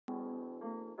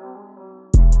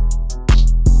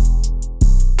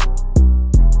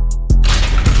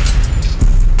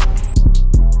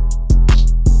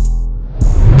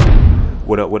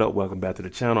What up? Welcome back to the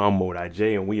channel. I'm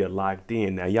J, and we are locked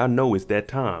in. Now, y'all know it's that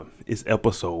time. It's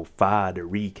episode 5, the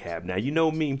recap. Now, you know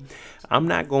me. I'm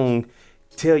not going to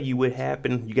tell you what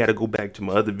happened. You got to go back to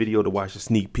my other video to watch the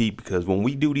sneak peek, because when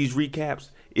we do these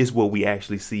recaps, it's what we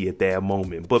actually see at that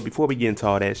moment. But before we get into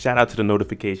all that, shout out to the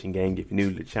notification gang. If you're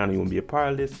new to the channel, you want to be a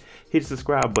part of this, hit the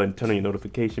subscribe button, turn on your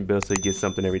notification bell so you get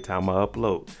something every time I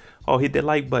upload. Oh, hit that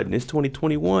like button. It's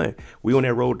 2021. We on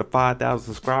that road to 5,000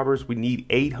 subscribers. We need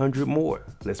 800 more.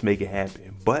 Let's make it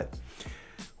happen. But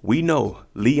we know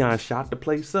Leon shot the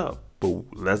place up. But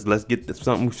let's get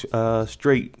something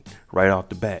straight right off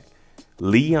the bat.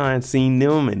 Leon seen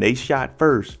them and they shot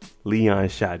first. Leon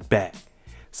shot back.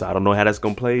 So I don't know how that's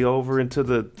gonna play over into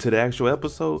the actual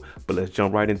episode, but let's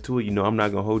jump right into it. You know I'm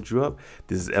not gonna hold you up.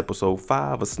 This is episode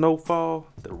 5 of Snowfall,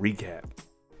 the recap.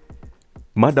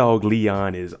 My dog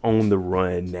Leon is on the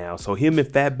run now. So him and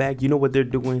Fatback, you know what they're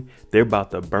doing? They're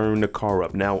about to burn the car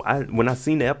up. Now, when I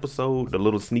seen the episode, the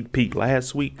little sneak peek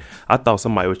last week, I thought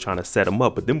somebody was trying to set them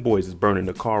up. But them boys is burning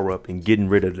the car up and getting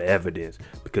rid of the evidence,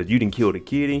 because you didn't kill the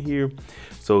kid in here.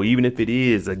 So even if it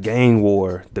is a gang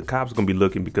war, the cops going to be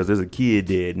looking because there's a kid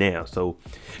dead now. So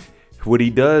what he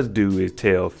does do is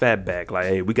tell Fatback, like,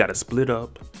 hey, we got to split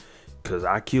up because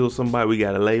I killed somebody. We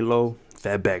got to lay low.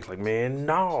 Fatback's like, man,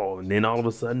 no. And then all of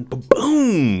a sudden,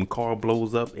 boom, car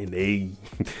blows up and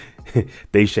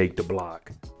they shake the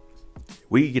block.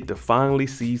 We get to finally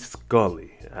see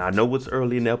Scully. I know it's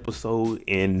early in the episode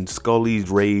and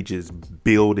Scully's rage is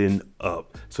building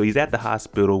up. So he's at the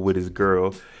hospital with his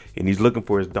girl and he's looking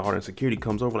for his daughter, and security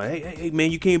comes over like, hey, man,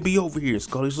 you can't be over here.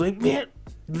 Scully's like, man,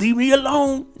 leave me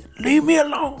alone. Leave me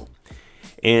alone.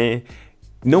 And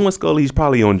knowing Scully, he's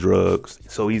probably on drugs,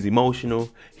 so he's emotional,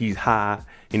 he's high,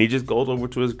 and he just goes over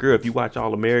to his girl. If you watch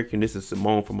All American, this is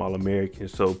Simone from All American.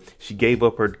 So she gave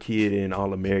up her kid in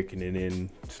All American, and then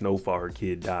Snowfall, her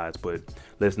kid dies. But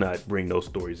let's not bring those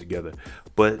stories together.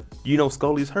 But you know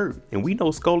Scully's hurt, and we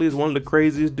know Scully is one of the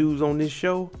craziest dudes on this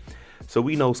show. So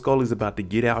we know Scully's about to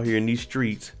get out here in these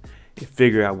streets and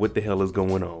figure out what the hell is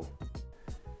going on.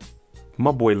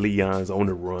 My boy Leon's on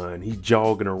the run. He's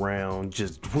jogging around,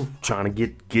 just trying to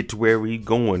get to wherever he's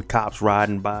going. Cops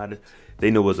riding by.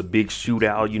 They know it was a big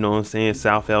shootout, you know what I'm saying?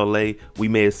 South LA. We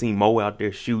may have seen Mo out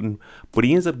there shooting, but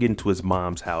he ends up getting to his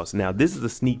mom's house. Now, this is a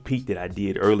sneak peek that I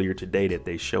did earlier today that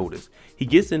they showed us. He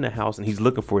gets in the house and he's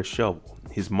looking for a shovel.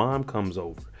 His mom comes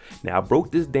over. Now, I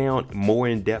broke this down more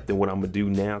in depth than what I'm going to do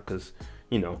now because,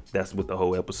 you know, that's what the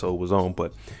whole episode was on.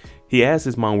 But he asked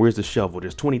his mom, where's the shovel?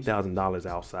 There's $20,000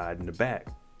 outside in the back.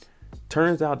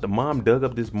 Turns out the mom dug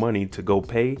up this money to go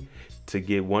pay to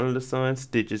get one of the son's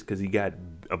stitches because he got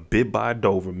a bit by a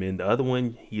Doberman. The other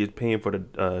one, he is paying for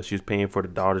the she was paying for the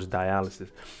daughter's dialysis.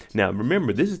 Now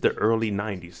remember, this is the early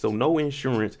 90s, so no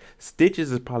insurance.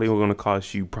 Stitches is probably going to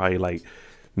cost you probably like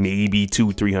maybe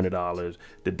 $200-300.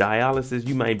 The dialysis,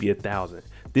 you might be $1,000.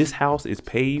 This house is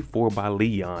paid for by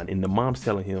Leon, and the mom's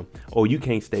telling him, oh, you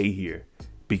can't stay here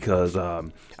because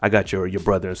I got your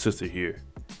brother and sister here.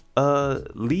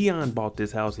 Leon bought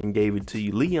this house and gave it to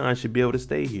you. Leon should be able to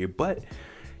stay here. But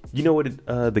you know what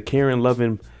the Karen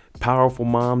loving powerful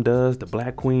mom does, the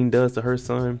Black Queen does to her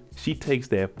son? She takes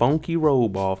that funky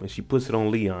robe off and she puts it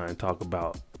on Leon and talk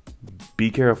about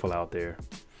be careful out there.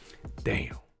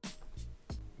 Damn.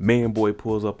 Man boy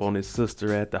pulls up on his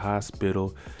sister at the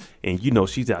hospital, and you know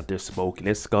she's out there smoking.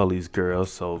 It's Scully's girl,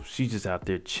 so she's just out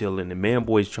there chilling. And man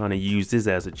boy's trying to use this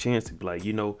as a chance to be like,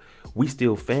 you know, we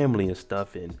still family and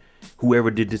stuff, and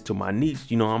whoever did this to my niece,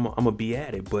 you know, I'm gonna be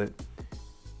at it. But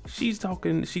she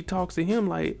talks to him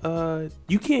like,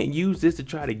 you can't use this to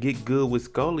try to get good with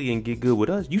Scully and get good with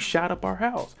us. You shot up our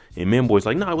house. And man boy's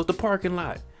like, nah, it was the parking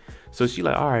lot. So she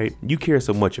like, all right, you care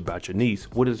so much about your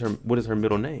niece. What is her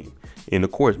middle name? And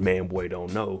of course, man boy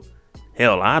don't know.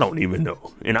 Hell, I don't even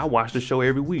know. And I watch the show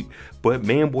every week, but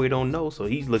man boy don't know. So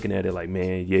he's looking at it like,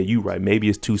 man, yeah, you right. Maybe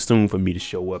it's too soon for me to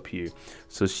show up here.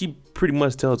 So she pretty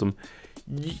much tells him,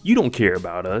 you don't care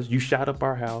about us. You shot up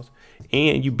our house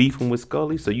and you beefing with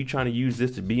Scully. So you trying to use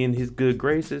this to be in his good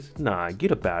graces? Nah,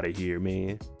 get up out of here,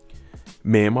 man.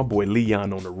 Man, my boy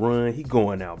Leon on the run. He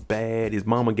going out bad. His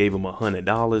mama gave him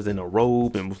 $100 in a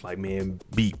robe and was like, man,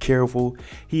 be careful.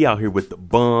 He out here with the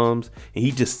bums and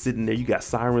he just sitting there. You got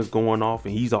sirens going off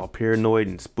and he's all paranoid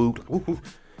and spooked.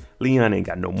 Leon ain't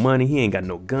got no money. He ain't got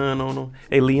no gun on him.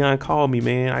 Hey, Leon, call me,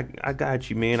 man. I got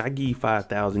you, man. I give you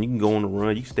 $5,000. You can go on the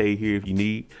run. You stay here if you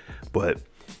need. But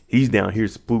he's down here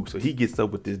spooked. So he gets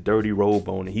up with this dirty robe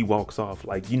on and he walks off.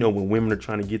 Like, you know, when women are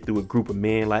trying to get through a group of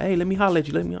men, like, hey, let me holler at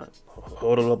you. Let me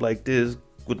hold it up like this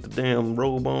with the damn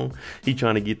robe on. He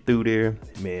trying to get through there.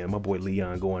 Man, my boy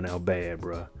Leon going out bad,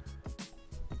 bruh.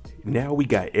 Now we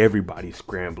got everybody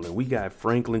scrambling. We got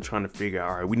Franklin trying to figure out,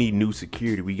 all right, we need new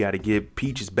security. We got to get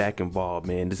Peaches back involved,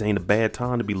 man. This ain't a bad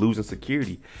time to be losing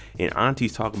security. And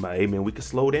Auntie's talking about, hey, man, we can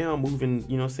slow down moving,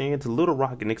 you know what I'm saying, to Little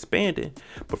Rock and expanding.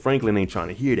 But Franklin ain't trying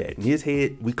to hear that. In his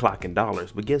head, we clocking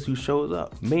dollars. But guess who shows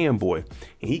up? Man Boy.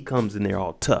 And he comes in there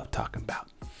all tough talking about,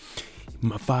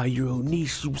 my 5-year-old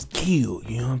niece, she was killed,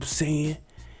 you know what I'm saying?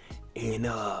 And,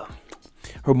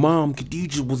 her mom,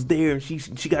 Khadijah, was there, and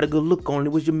she got a good look on it.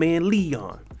 It was your man,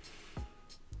 Leon.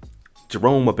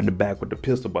 Jerome up in the back with the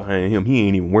pistol behind him. He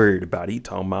ain't even worried about it. He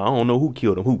talking about, I don't know who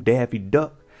killed him. Who, Daffy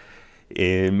Duck?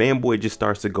 And Man Boy just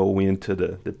starts to go into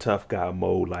the tough guy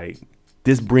mode. Like,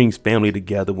 this brings family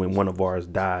together when one of ours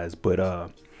dies.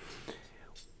 But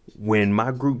when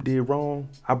my group did wrong,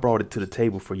 I brought it to the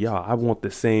table for y'all. I want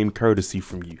the same courtesy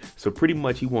from you. So pretty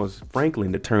much he wants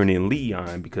Franklin to turn in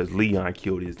Leon because Leon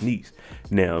killed his niece.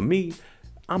 Now me,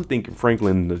 I'm thinking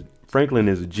Franklin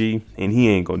is a G, and he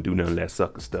ain't gonna do none of that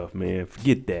sucker stuff, man.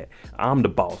 Forget that. I'm the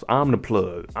boss. I'm the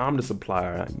plug. I'm the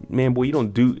supplier. Man, boy, you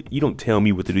don't tell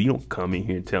me what to do. You don't come in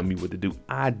here and tell me what to do.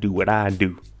 I do what I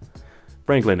do.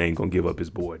 Franklin ain't gonna give up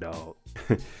his boy, dog.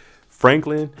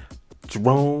 Franklin,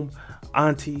 Jerome,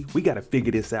 Auntie, we got to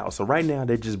figure this out. So right now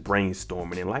they're just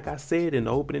brainstorming. And like I said in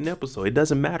the opening episode, it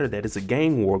doesn't matter that it's a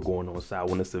gang war going on outside.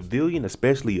 When a civilian,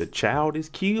 especially a child, is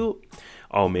killed,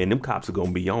 oh man, them cops are going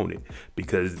to be on it.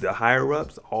 Because the higher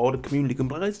ups, all the community can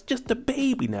be like, it's just a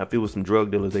baby. Now, if it was some drug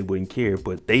dealers, they wouldn't care.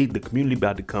 But the community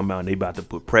about to come out and they about to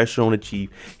put pressure on the chief.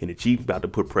 And the chief about to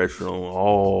put pressure on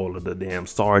all of the damn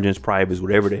sergeants, privates,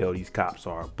 whatever the hell these cops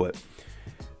are. But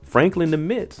Franklin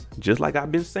admits, just like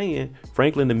I've been saying,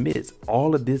 Franklin admits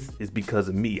all of this is because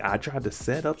of me. I tried to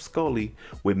set up Scully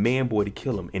with Man Boy to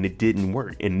kill him, and it didn't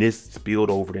work. And this spilled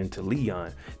over into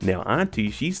Leon. Now,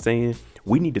 Auntie, she's saying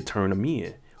we need to turn him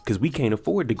in because we can't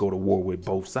afford to go to war with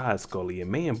both sides, Scully and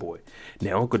Man Boy.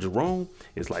 Now, Uncle Jerome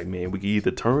is like, man, we can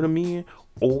either turn him in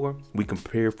or we can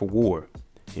prepare for war.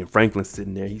 And Franklin's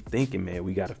sitting there, he's thinking, man,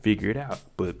 we got to figure it out.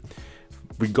 But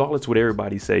regardless of what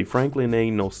everybody say, Franklin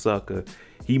ain't no sucker.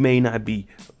 He may not be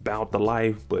about the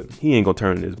life, but he ain't gonna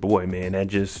turn his boy, man.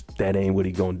 That ain't what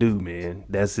he gonna do, man.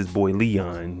 That's his boy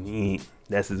Leon.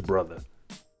 That's his brother.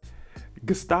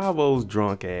 Gustavo's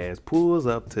drunk ass pulls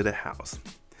up to the house.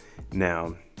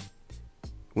 Now,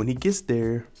 when he gets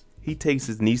there, he takes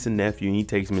his niece and nephew and he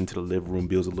takes them into the living room,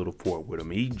 builds a little fort with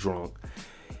him. He drunk.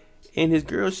 And his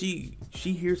girl, she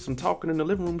hears some talking in the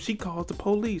living room. She calls the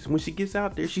police. When she gets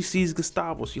out there, she sees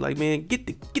Gustavo. She like, man, get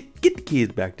the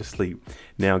kids back to sleep.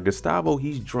 Now, Gustavo,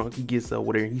 he's drunk. He gets up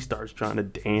with her and he starts trying to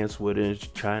dance with her,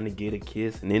 trying to get a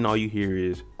kiss. And then all you hear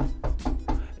is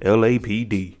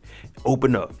LAPD,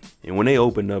 open up. And when they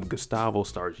open up, Gustavo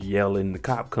starts yelling. The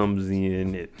cop comes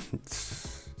in.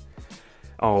 It's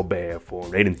all bad for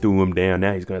him. They done threw him down.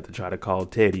 Now he's going to have to try to call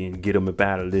Teddy and get him up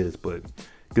out of this. But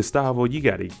Gustavo, you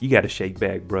gotta shake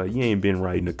back, bro. You ain't been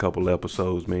right in a couple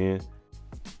episodes, man.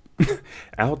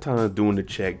 Alton's doing the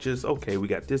check. Just, okay, we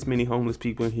got this many homeless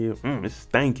people in here. It's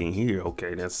stinking here.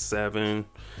 Okay, that's 7,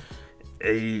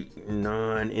 8,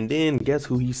 9. And then guess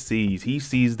who he sees? He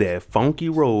sees that funky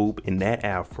robe and that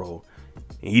afro.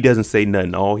 And he doesn't say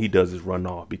nothing. All he does is run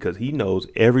off because he knows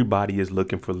everybody is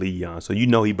looking for Leon. So you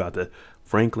know he about to,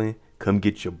 Franklin, come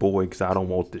get your boy because I don't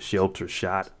want the shelter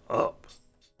shot up.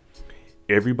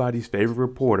 Everybody's favorite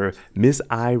reporter, Miss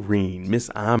Irene. Miss,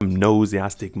 I'm nosy. I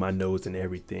stick my nose in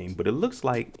everything. But it looks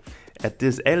like at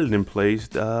this editing place,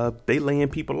 they laying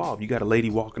people off. You got a lady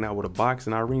walking out with a box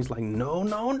and Irene's like, no,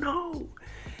 no, no.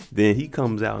 Then he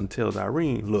comes out and tells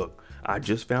Irene, look, I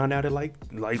just found out it like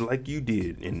you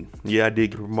did. And yeah, I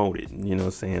did get promoted. You know what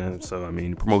I'm saying? So, I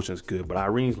mean, the promotion's good. But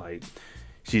Irene's like,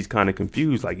 she's kind of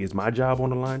confused. Like, is my job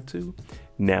on the line too?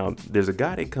 Now, there's a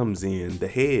guy that comes in, the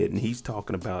head, and he's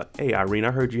talking about, hey, Irene,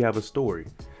 I heard you have a story.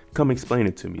 Come explain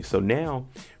it to me. So now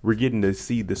we're getting to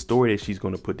see the story that she's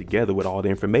going to put together with all the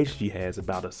information she has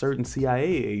about a certain CIA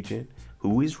agent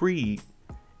who is Reed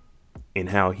and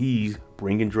how he's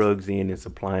bringing drugs in and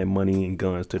supplying money and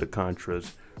guns to the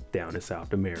Contras down in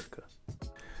South America.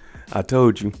 I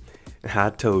told you.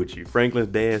 Franklin's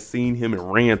dad seen him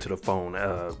and ran to the phone.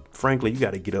 Franklin, you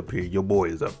got to get up here. Your boy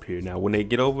is up here. Now, when they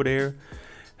get over there,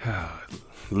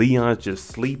 Leon's just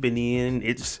sleeping in.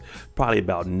 It's probably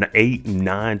about 8,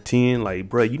 9, 10. Like,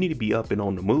 bro, you need to be up and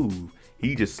on the move.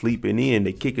 He just sleeping in.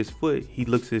 They kick his foot. He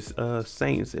looks at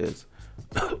Saint and says,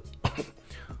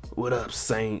 what up,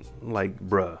 Saint? Like,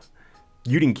 bruh,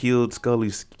 you done killed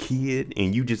Scully's kid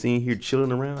and you just in here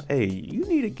chilling around. Hey, you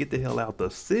need to get the hell out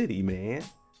the city, man.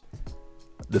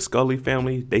 the Scully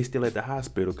family, they still at the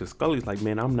hospital because Scully's like,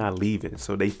 man, I'm not leaving.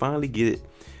 So they finally get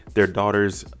their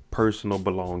daughter's personal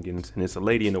belongings, and it's a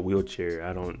lady in a wheelchair.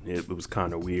 It was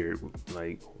kind of weird.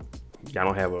 Like, I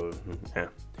don't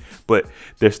have but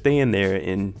they're staying there,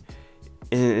 and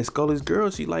Scully's girl,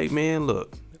 she like, man,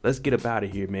 look, let's get up out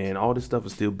of here, man. All this stuff will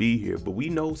still be here, but we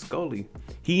know Scully,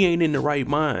 he ain't in the right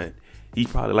mind. He's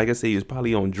probably, like I said, he's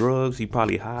probably on drugs. He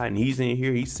probably high, and he's in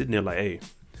here. He's sitting there like, hey,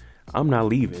 I'm not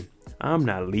leaving. I'm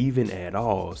not leaving at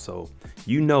all. So,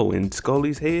 in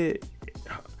Scully's head,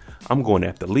 I'm going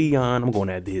after Leon. I'm going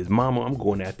after his mama. I'm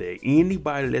going after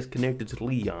anybody that's connected to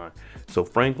Leon. So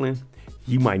Franklin,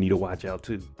 you might need to watch out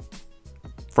too.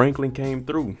 Franklin came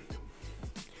through,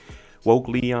 woke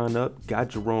Leon up, got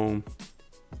Jerome.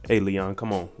 Hey, Leon,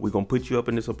 come on. We're going to put you up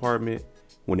in this apartment.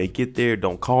 When they get there,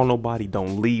 don't call nobody,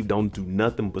 don't leave, don't do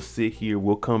nothing but sit here.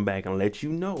 We'll come back and let you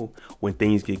know when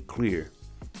things get clear.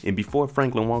 And before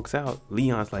Franklin walks out,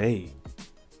 Leon's like, hey,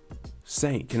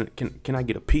 Saint, can I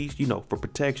get a piece, for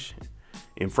protection?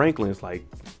 And Franklin's like,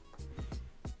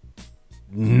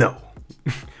 no.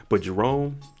 But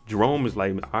Jerome is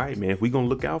like, all right, man, if we gonna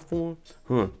look out for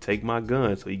him, take my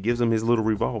gun. So he gives him his little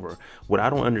revolver. What I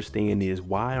don't understand is,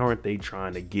 why aren't they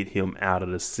trying to get him out of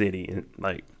the city? And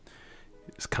like,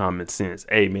 it's common sense.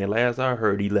 Hey, man, last I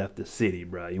heard, he left the city,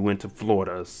 bro. He went to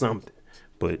Florida or something.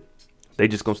 But they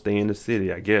just gonna stay in the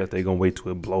city, I guess. They gonna wait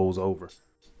till it blows over.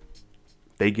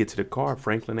 They get to the car.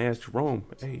 Franklin asks Jerome,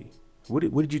 hey, what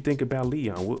did you think about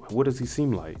Leon? What does he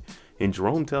seem like? And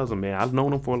Jerome tells him, man, I've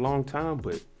known him for a long time,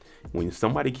 but when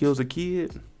somebody kills a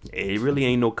kid, it really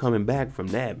ain't no coming back from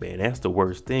that, man. That's the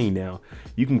worst thing. Now,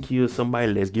 you can kill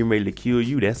somebody that's getting ready to kill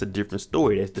you. That's a different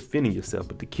story. That's defending yourself.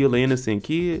 But to kill an innocent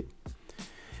kid,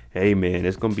 hey, man,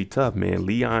 it's going to be tough, man.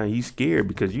 Leon, he's scared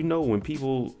because, when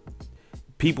people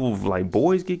like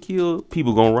boys get killed,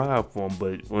 people gonna ride for them.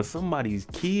 But when somebody's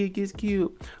kid gets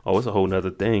killed, oh, it's a whole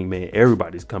nother thing, man.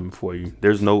 Everybody's coming for you.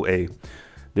 There's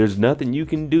nothing you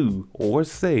can do or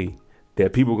say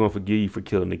that people gonna forgive you for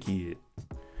killing a kid.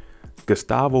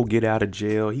 Gustavo get out of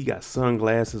jail. He got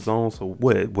sunglasses on. So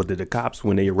what did the cops,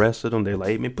 when they arrested him, they're like,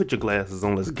 hey, man, put your glasses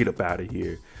on. Let's get up out of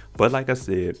here. But like I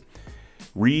said,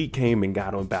 Reed came and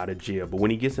got him out of jail. But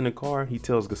when he gets in the car, he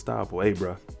tells Gustavo, hey,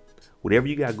 bro, whatever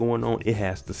you got going on, it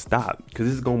has to stop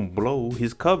because it's going to blow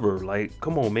his cover. Like,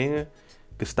 come on, man.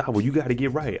 Gustavo, you got to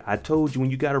get right. I told you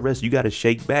when you got arrested, you got to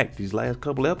shake back. These last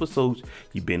couple episodes,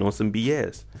 you've been on some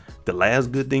BS. The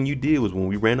last good thing you did was when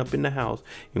we ran up in the house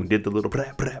and did the little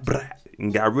blah, blah, blah,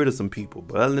 and got rid of some people.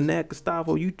 But other than that,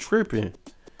 Gustavo, you tripping.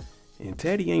 And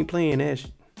Teddy ain't playing that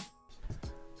shit.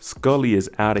 Scully is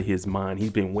out of his mind. He's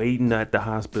been waiting at the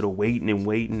hospital, waiting,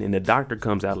 and the doctor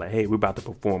comes out like, hey, we're about to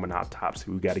perform an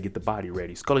autopsy. We got to get the body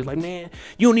ready. Scully's like, man,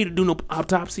 you don't need to do no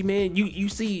autopsy, man. You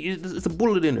see, it's a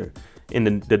bullet in her.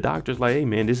 And the doctor's like, hey,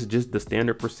 man, this is just the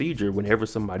standard procedure. Whenever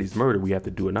somebody's murdered, we have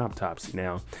to do an autopsy.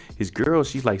 Now, his girl,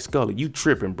 she's like, Scully, you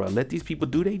tripping, bro. Let these people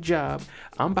do their job.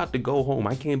 I'm about to go home.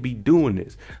 I can't be doing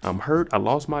this. I'm hurt. I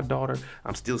lost my daughter.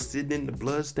 I'm still sitting in the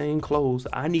blood-stained clothes.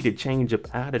 I need to change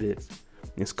up out of this.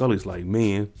 And Scully's like,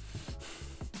 man,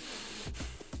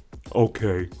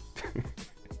 okay.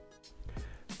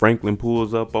 Franklin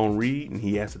pulls up on Reed and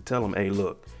he has to tell him, hey,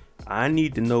 look, I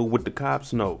need to know what the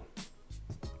cops know,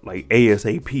 like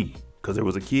ASAP, because there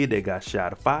was a kid that got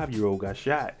shot, a 5-year-old got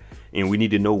shot, and we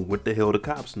need to know what the hell the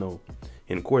cops know.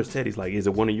 And of course, Teddy's like, is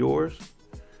it one of yours?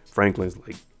 Franklin's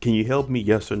like, can you help me?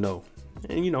 Yes or no?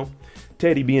 And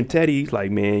Teddy being Teddy, he's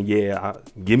like, man, yeah,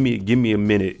 give me a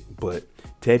minute, but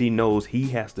Teddy knows he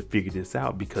has to figure this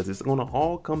out because it's going to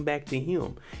all come back to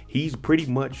him. He's pretty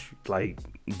much like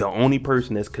the only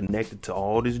person that's connected to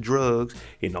all this drugs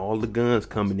and all the guns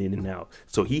coming in and out.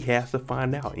 So he has to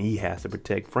find out and he has to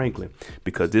protect Franklin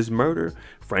because this murder,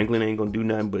 Franklin ain't going to do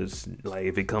nothing but like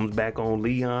if it comes back on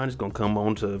Leon, it's going to come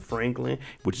on to Franklin,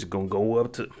 which is going to go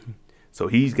up to. So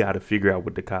he's got to figure out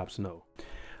what the cops know.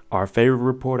 Our favorite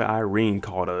reporter, Irene,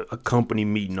 called a company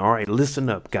meeting. All right, listen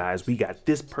up, guys. We got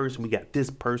this person. We got this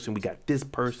person. We got this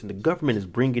person. The government is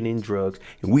bringing in drugs,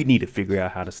 and we need to figure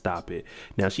out how to stop it.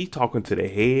 Now, she's talking to the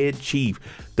head chief,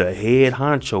 the head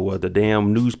honcho of the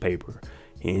damn newspaper.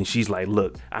 And she's like,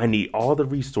 look, I need all the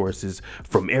resources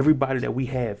from everybody that we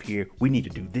have here. We need to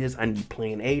do this. I need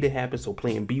plan A to happen so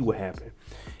plan B will happen.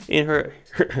 And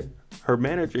her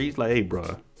manager, he's like, hey,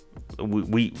 bro.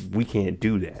 We can't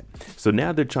do that. So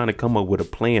now they're trying to come up with a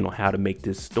plan on how to make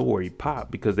this story pop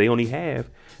because they only have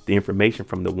the information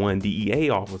from the one DEA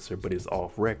officer, but it's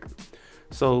off record.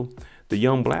 So the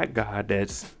young black guy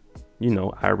that's,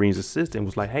 Irene's assistant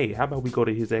was like, hey, how about we go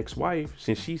to his ex-wife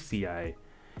since she's CIA?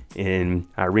 And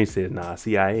Irene says, nah,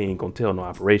 CIA ain't gonna tell no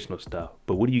operational stuff.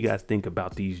 But what do you guys think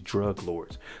about these drug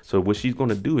lords? So what she's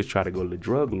gonna do is try to go to the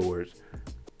drug lords,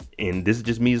 and this is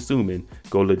just me assuming,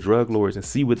 go to the drug lords and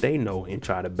see what they know and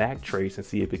try to backtrace and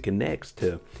see if it connects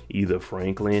to either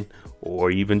Franklin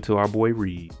or even to our boy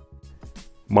Reed.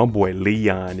 My boy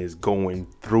Leon is going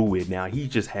through it now. He's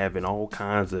just having all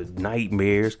kinds of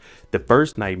nightmares. The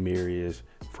first nightmare is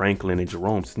Franklin and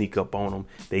Jerome sneak up on him.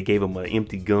 They gave him an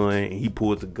empty gun and he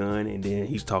pulls the gun, and then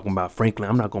he's talking about, Franklin,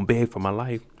 I'm not gonna beg for my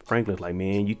life. Franklin's like,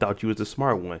 man, you thought you was the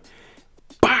smart one.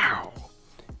 Bow!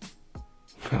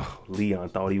 Leon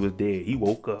thought he was dead. He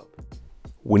woke up.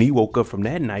 When he woke up from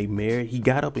that nightmare, he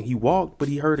got up and he walked, but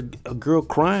he heard a girl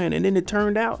crying, and then it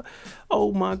turned out,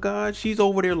 oh my God, she's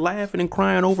over there laughing and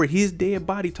crying over his dead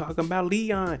body, talking about,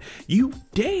 Leon, you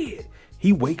dead.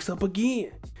 He wakes up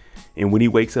again. And when he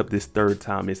wakes up this third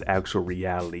time, it's actual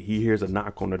reality. He hears a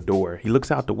knock on the door. He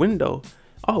looks out the window.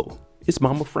 Oh, it's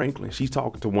Mama Franklin. She's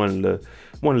talking to one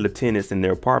of the tenants in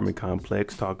their apartment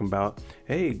complex, talking about,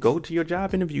 hey, go to your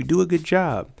job interview, do a good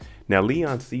job. Now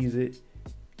Leon sees it.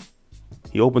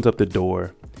 He opens up the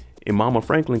door, and Mama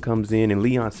Franklin comes in, and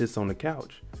Leon sits on the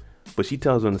couch. But she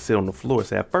tells him to sit on the floor.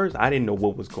 So at first, I didn't know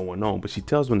what was going on, but she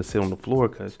tells him to sit on the floor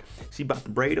because she about to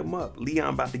braid him up.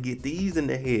 Leon about to get these in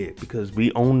the head because we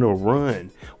on the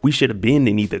run. We should have been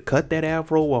and either cut that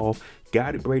afro off,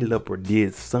 got it braided up, or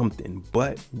did something.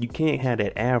 But you can't have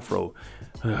that afro.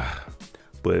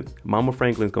 But Mama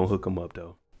Franklin's gonna hook him up,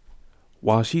 though.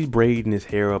 While she's braiding his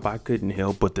hair up, I couldn't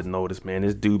help but to notice, man,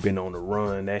 this dude been on the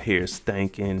run. That hair is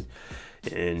stinking.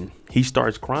 And he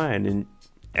starts crying. And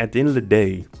at the end of the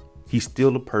day, he's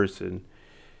still a person.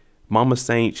 Mama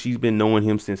Saint, she's been knowing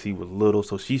him since he was little.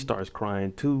 So she starts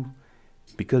crying too,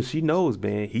 because she knows,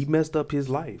 man, he messed up his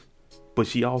life. But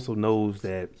she also knows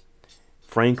that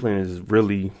Franklin is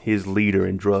really his leader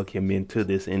and drug him into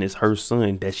this. And it's her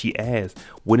son that she asked,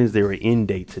 when is there an end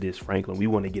date to this, Franklin? We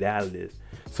want to get out of this.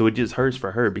 So it just hurts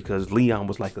for her because Leon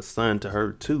was like a son to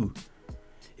her too.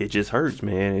 It just hurts,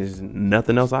 man. There's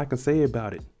nothing else I can say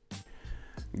about it.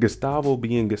 Gustavo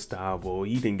being Gustavo,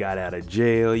 he done got out of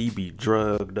jail. He be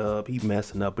drugged up. He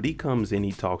messing up. But he comes in,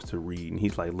 he talks to Reed. And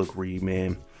he's like, look, Reed,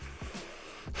 man,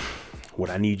 what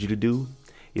I need you to do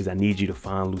is I need you to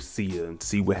find Lucia and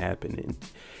see what happened.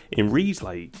 And Reed's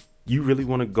like, you really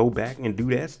want to go back and do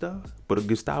that stuff? But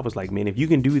Gustavo's like, man, if you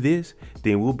can do this,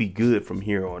 then we'll be good from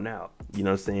here on out. You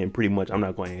know what I'm saying? Pretty much, I'm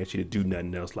not going to ask you to do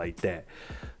nothing else like that.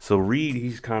 So Reed,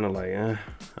 he's kind of like, all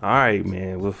right,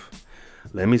 man, well,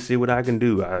 let me see what I can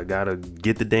do. I got to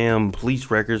get the damn police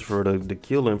records for the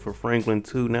killing for Franklin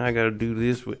too. Now I got to do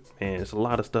this. Man, it's a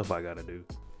lot of stuff I got to do.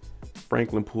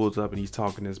 Franklin pulls up and he's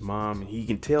talking to his mom, and he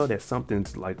can tell that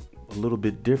something's like a little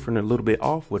bit different, a little bit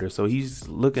off with her. So he's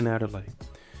looking at her like,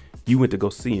 you went to go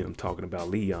see him, talking about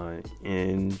Leon.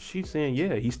 And she's saying,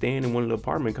 yeah, he's staying in one of the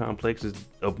apartment complexes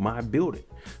of my building.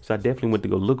 So I definitely went to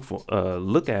go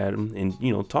look at him and,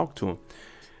 you know, talk to him.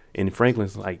 And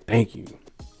Franklin's like, thank you.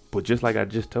 But just like I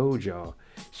just told y'all,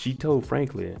 she told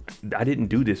Franklin, I didn't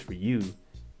do this for you.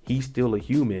 He's still a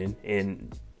human,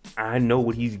 and I know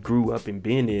what he grew up and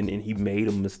been in, and he made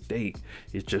a mistake.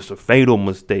 It's just a fatal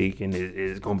mistake, and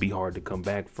it's going to be hard to come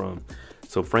back from.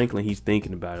 So Franklin, he's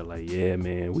thinking about it like, yeah,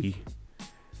 man,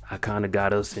 I kind of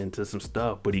got us into some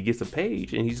stuff. But he gets a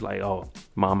page and he's like, oh,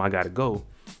 Mom, I got to go.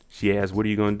 She asks, what are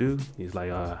you going to do? He's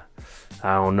like, I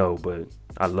don't know, but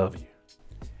I love you.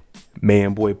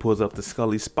 Man Boy pulls up to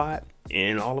Scully's spot,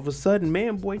 and all of a sudden,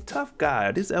 Man Boy, tough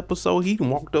guy. This episode, he done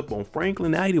walked up on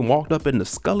Franklin. Now he done walked up into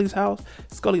Scully's house.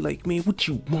 Scully like, man, what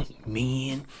you want,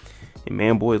 man? And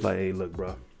Man Boy's like, hey, look,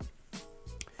 bro,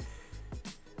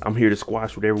 I'm here to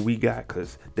squash whatever we got,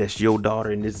 because that's your daughter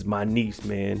and this is my niece,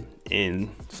 man. And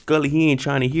Scully, he ain't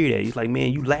trying to hear that. He's like,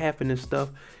 man, you laughing and stuff.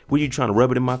 What, you trying to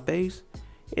rub it in my face?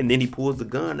 And then he pulls the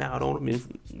gun out on him.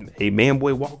 And hey, Man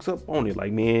Boy walks up on it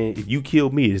like, man, if you kill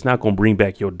me, it's not going to bring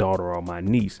back your daughter or my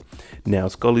niece. Now,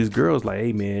 Scully's girl's like,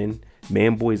 hey,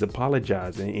 Man Boy's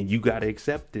apologizing, and you got to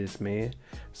accept this, man.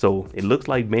 So it looks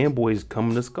like Man Boy's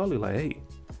coming to Scully like, hey,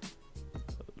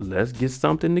 let's get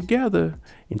something together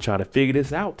and try to figure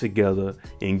this out together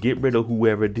and get rid of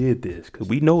whoever did this, because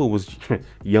we know it was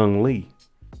young Lee.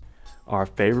 Our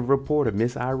favorite reporter,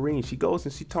 Miss Irene, she goes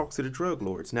and she talks to the drug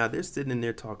lords. Now they're sitting in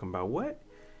there talking about, what?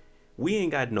 We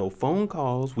ain't got no phone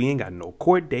calls. We ain't got no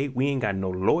court date. We ain't got no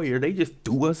lawyer. They just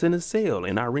threw us in a cell.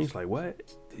 And Irene's like, what?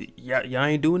 Y'all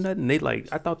ain't doing nothing? They like,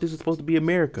 I thought this was supposed to be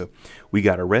America. We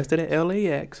got arrested at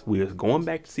LAX. We was going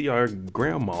back to see our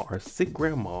grandma, our sick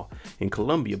grandma in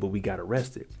Colombia, but we got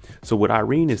arrested. So what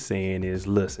Irene is saying is,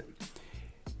 listen,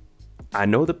 I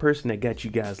know the person that got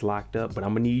you guys locked up, but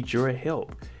I'm gonna need your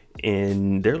help.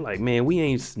 And they're like, man, we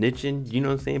ain't snitching, you know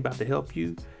what I'm saying, about to help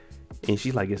you. And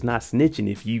she's like, it's not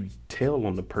snitching if you tell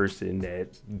on the person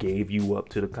that gave you up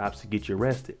to the cops to get you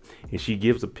arrested. And she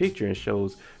gives a picture and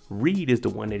shows Reed is the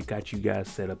one that got you guys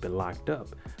set up and locked up,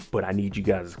 but I need you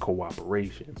guys'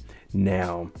 cooperation.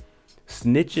 Now,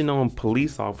 snitching on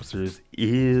police officers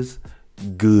is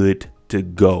good to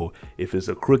go. If it's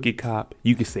a crooked cop,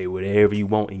 you can say whatever you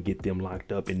want and get them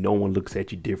locked up, and no one looks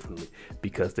at you differently,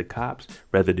 because the cops,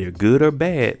 whether they're good or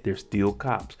bad, they're still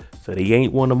cops. So they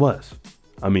ain't one of us.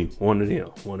 I mean, one of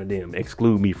them.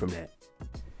 Exclude me from that.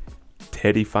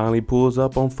 Teddy finally pulls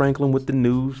up on Franklin with the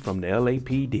news from the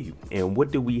LAPD. And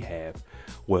what do we have?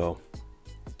 Well,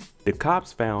 the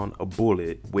cops found a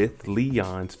bullet with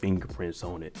Leon's fingerprints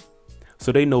on it.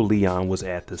 So they know Leon was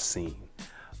at the scene.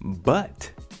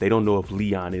 But they don't know if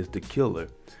Leon is the killer.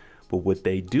 But what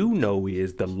they do know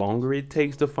is the longer it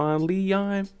takes to find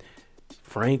Leon,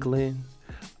 Franklin,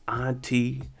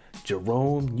 Auntie,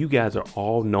 Jerome, you guys are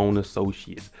all known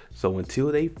associates. So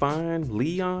until they find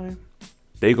Leon,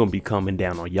 they're going to be coming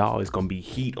down on y'all. It's going to be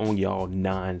heat on y'all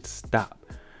non-stop.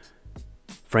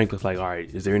 Franklin's like, all right,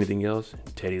 is there anything else?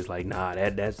 Teddy's like, nah,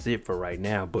 that's it for right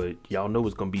now. But y'all know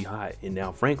it's going to be hot. And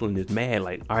now Franklin is mad,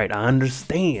 like, all right, I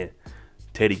understand.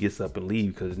 Teddy gets up and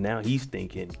leaves because now he's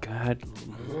thinking, God,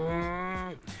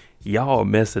 y'all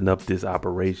messing up this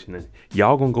operation. And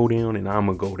y'all going to go down and I'm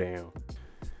going to go down.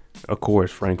 Of course,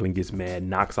 Franklin gets mad,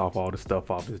 knocks off all the stuff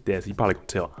off his desk. He probably gonna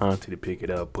tell Auntie to pick it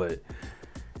up, but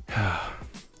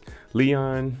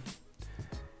Leon,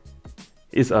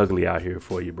 it's ugly out here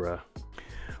for you, bruh.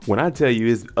 When I tell you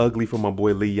it's ugly for my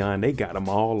boy Leon, they got him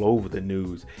all over the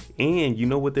news. And you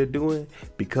know what they're doing?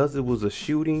 Because it was a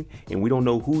shooting and we don't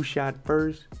know who shot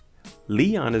first,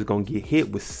 Leon is gonna get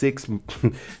hit with six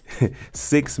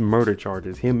murder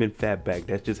charges, him and Fatback.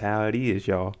 That's just how it is,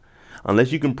 y'all.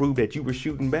 Unless you can prove that you were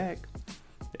shooting back,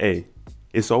 hey,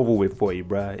 it's over with for you,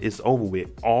 bruh. It's over with.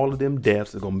 All of them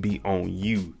deaths are going to be on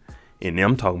you. And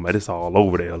I'm talking about it's all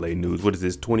over the LA news. What is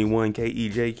this, 21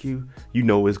 KEJQ? You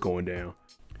know it's going down.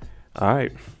 All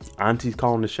right, Auntie's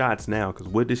calling the shots now, because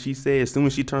what did she say as soon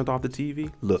as she turned off the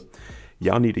TV? Look,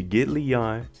 y'all need to get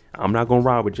Leon. I'm not going to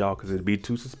ride with y'all because it'd be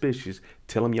too suspicious.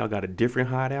 Tell them y'all got a different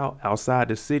hideout outside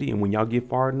the city, and when y'all get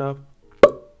far enough,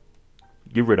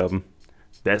 get rid of him.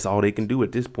 That's all they can do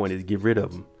at this point is get rid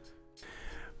of him.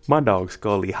 My dog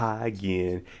Scully high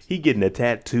again. He getting a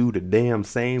tattoo the damn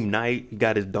same night. He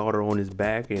got his daughter on his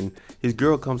back, and his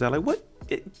girl comes out like, what?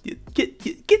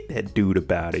 Get that dude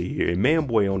up out of here. And man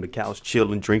boy on the couch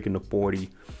chilling, drinking the 40.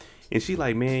 And she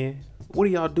like, man, what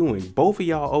are y'all doing? Both of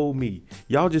y'all owe me.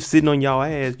 Y'all just sitting on y'all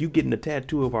ass. You getting a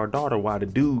tattoo of our daughter while the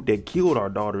dude that killed our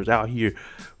daughter is out here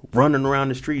running around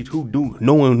the streets. Who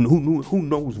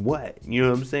knows what? You know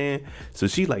what I'm saying? So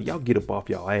she like, y'all get up off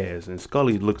y'all ass. And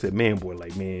Scully looks at man boy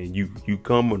like, man, you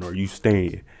coming or you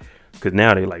staying? Cause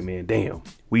now they like, man, damn,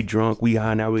 we drunk, we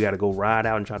high now. We gotta go ride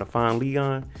out and try to find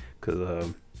Leon.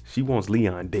 Cause she wants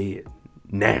Leon dead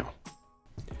now.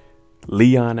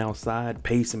 Leon outside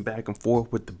pacing back and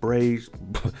forth with the braids.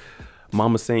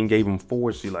 Mama saying gave him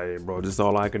 4. She like, hey, bro, this is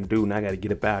all I can do. Now I got to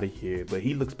get up out of here. But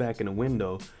he looks back in the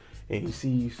window and he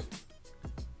sees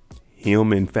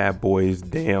him and Fat Boy's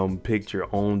damn picture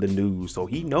on the news. So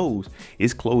he knows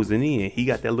it's closing in. He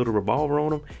got that little revolver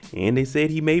on him. And they said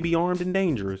he may be armed and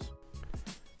dangerous.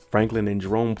 Franklin and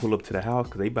Jerome pull up to the house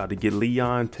because they about to get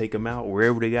Leon, take him out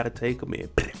wherever they got to take him in.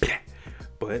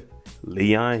 But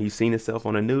Leon, he seen himself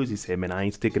on the news. He said, man, I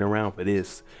ain't sticking around for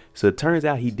this. So it turns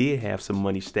out he did have some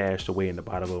money stashed away in the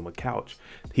bottom of a couch.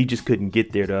 He just couldn't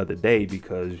get there the other day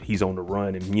because he's on the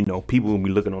run and, you know, people will be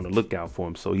looking on the lookout for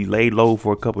him. So he laid low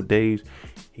for a couple of days.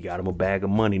 He got him a bag of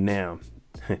money now.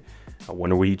 I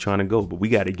wonder where he's trying to go, but we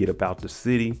got to get about the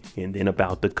city and then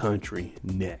about the country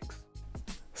next.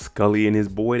 Scully and his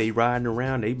boy, they riding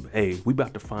around. Hey, we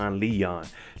about to find Leon.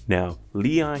 Now,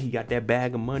 Leon, he got that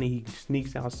bag of money. He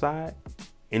sneaks outside.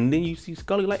 And then you see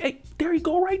Scully like, hey, there he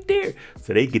go right there.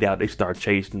 So they get out, they start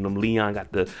chasing him. Leon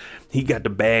got the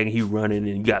bag and he running.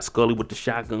 And you got Scully with the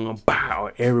shotgun.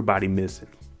 Bow, everybody missing.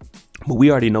 But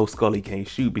we already know Scully can't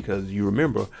shoot because you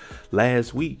remember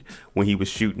last week when he was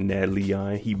shooting at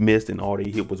Leon, he missed and all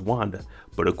they hit was Wanda.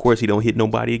 But of course he don't hit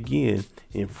nobody again.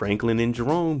 And Franklin and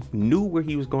Jerome knew where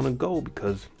he was going to go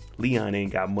because Leon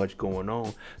ain't got much going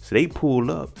on. So they pull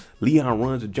up. Leon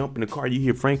runs to jump in the car. You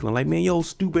hear Franklin like, man, yo,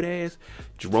 stupid ass.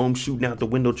 Jerome shooting out the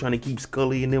window trying to keep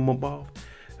Scully and them off.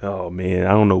 Oh, man,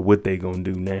 I don't know what they going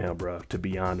to do now, bro, to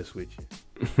be honest with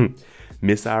you.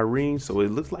 Miss Irene. So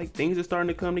it looks like things are starting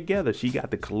to come together. She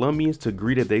got the Colombians to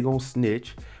agree that they gonna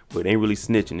snitch, but ain't really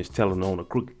snitching. It's telling on a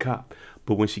crooked cop.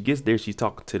 But when she gets there, she's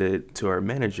talking to her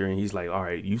manager, and he's like, all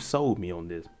right, you sold me on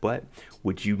this, but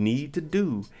what you need to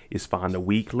do is find a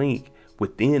weak link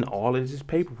within all of this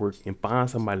paperwork and find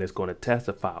somebody that's going to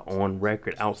testify on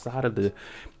record outside of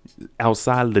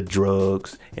the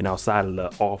drugs and outside of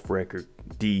the off record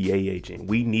DEA agent.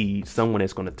 We need someone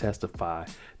that's going to testify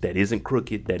that isn't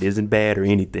crooked, that isn't bad or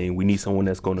anything. We need someone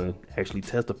that's going to actually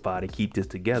testify to keep this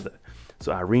together.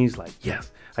 So Irene's like,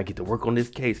 yes, I get to work on this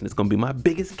case, and it's going to be my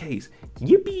biggest case.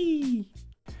 Yippee!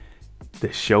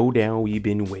 The showdown we've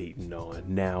been waiting on.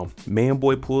 Now,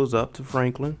 Manboy pulls up to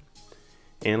Franklin.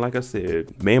 And like I said,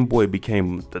 Manboy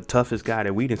became the toughest guy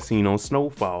that we done seen on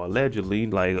Snowfall, allegedly,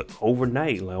 like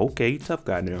overnight. Like, okay, tough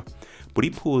guy now. But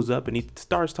he pulls up and he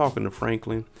starts talking to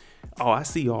Franklin. Oh, I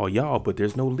see all y'all, but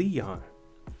there's no Leon.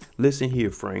 Listen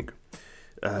here, Frank.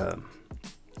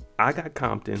 I got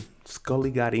Compton.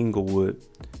 Scully got Inglewood.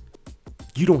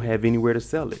 You don't have anywhere to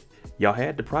sell it. Y'all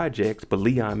had the projects, but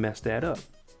Leon messed that up.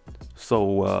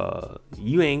 So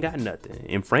you ain't got nothing.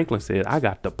 And Franklin said, I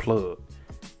got the plug.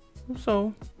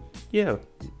 So, yeah,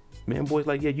 Manboy's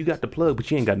like, yeah, you got the plug, but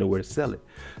you ain't got nowhere to sell it.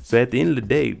 So at the end of the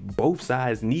day, both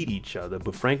sides need each other.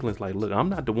 But Franklin's like, look, I'm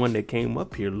not the one that came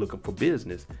up here looking for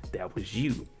business. That was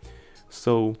you.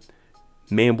 So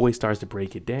Manboy starts to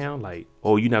break it down like,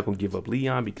 oh, you're not going to give up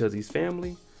Leon because he's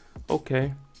family?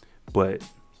 Okay. But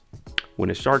when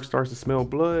the shark starts to smell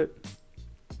blood,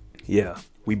 yeah,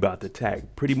 we about to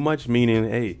attack. Pretty much meaning,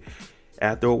 hey,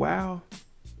 after a while,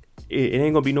 it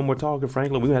ain't gonna be no more talking,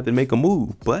 Franklin. We gonna have to make a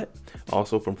move. But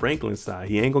also from Franklin's side,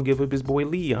 he ain't gonna give up his boy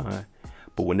Leon.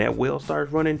 But when that well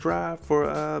starts running dry for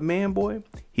Manboy,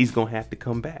 he's gonna have to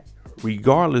come back,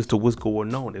 regardless to what's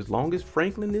going on. As long as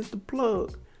Franklin is the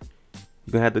plug,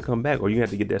 you're gonna have to come back, or you have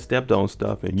to get that stepped on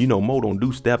stuff. And you know, Mo don't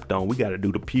do stepped on. We gotta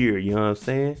do the pier. You know what I'm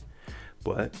saying?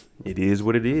 But it is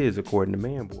what it is, according to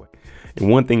Manboy. And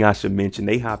one thing I should mention,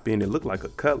 they hop in, it looked like a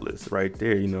Cutlass right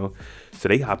there, you know. So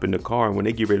they hop in the car, and when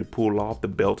they get ready to pull off, the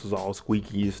belt is all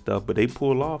squeaky and stuff. But they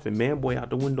pull off, and Manboy out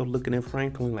the window looking at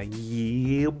Franklin like,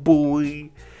 yeah,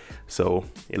 boy. So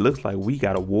it looks like we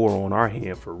got a war on our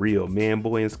hand for real.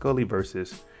 Manboy and Scully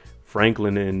versus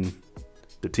Franklin and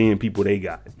the 10 people they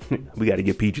got. We got to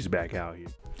get Peaches back out here.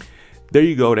 There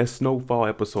you go. That's Snowfall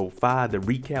episode 5, the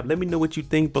recap. Let me know what you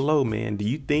think below, man. Do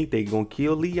you think they gonna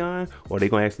kill Leon, or they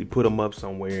gonna actually put him up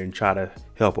somewhere and try to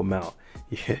help him out?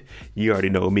 Yeah, you already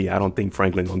know me. I don't think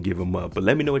Franklin gonna give him up. But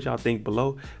let me know what y'all think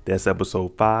below. That's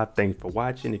episode 5. Thanks for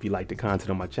watching. If you like the content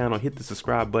on my channel, hit the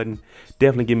subscribe button.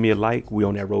 Definitely give me a like. We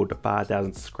on that road to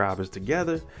 5,000 subscribers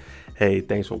together. Hey,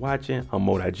 thanks for watching. I'm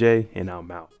Mo.J, and I'm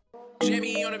out.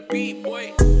 Jimmy on the beat,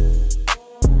 boy.